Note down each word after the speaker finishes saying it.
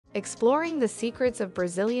Exploring the Secrets of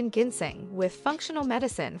Brazilian Ginseng with Functional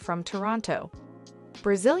Medicine from Toronto.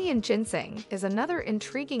 Brazilian ginseng is another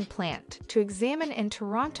intriguing plant to examine in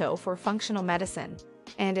Toronto for functional medicine,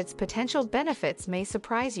 and its potential benefits may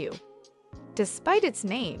surprise you. Despite its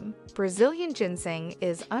name, Brazilian ginseng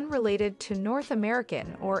is unrelated to North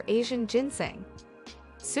American or Asian ginseng.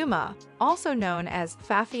 Suma, also known as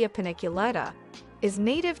Pfaffia paniculata, is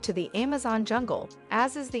native to the Amazon jungle,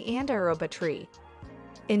 as is the andiroba tree.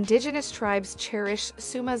 Indigenous tribes cherish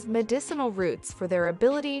Suma's medicinal roots for their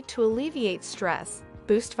ability to alleviate stress,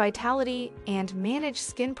 boost vitality, and manage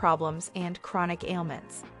skin problems and chronic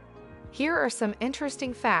ailments. Here are some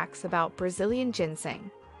interesting facts about Brazilian ginseng.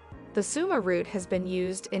 The Suma root has been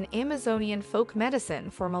used in Amazonian folk medicine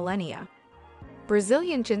for millennia.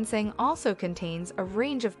 Brazilian ginseng also contains a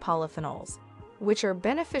range of polyphenols, which are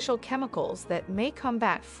beneficial chemicals that may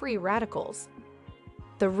combat free radicals.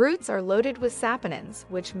 The roots are loaded with saponins,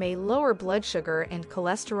 which may lower blood sugar and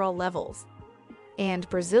cholesterol levels. And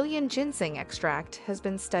Brazilian ginseng extract has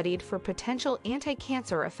been studied for potential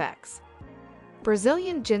anti-cancer effects.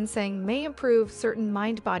 Brazilian ginseng may improve certain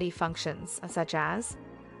mind-body functions, such as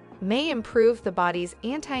may improve the body's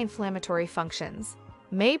anti-inflammatory functions,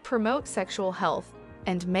 may promote sexual health,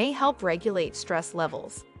 and may help regulate stress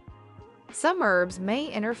levels. Some herbs may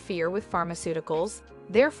interfere with pharmaceuticals.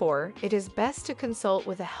 Therefore, it is best to consult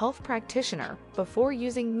with a health practitioner before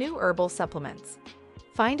using new herbal supplements.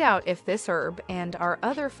 Find out if this herb and our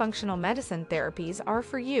other functional medicine therapies are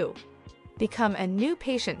for you. Become a new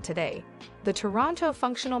patient today. The Toronto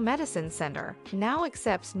Functional Medicine Center now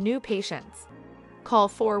accepts new patients. Call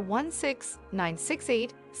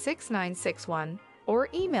 416-968-6961 or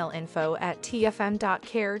email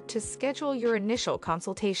info@tfm.care to schedule your initial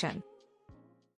consultation.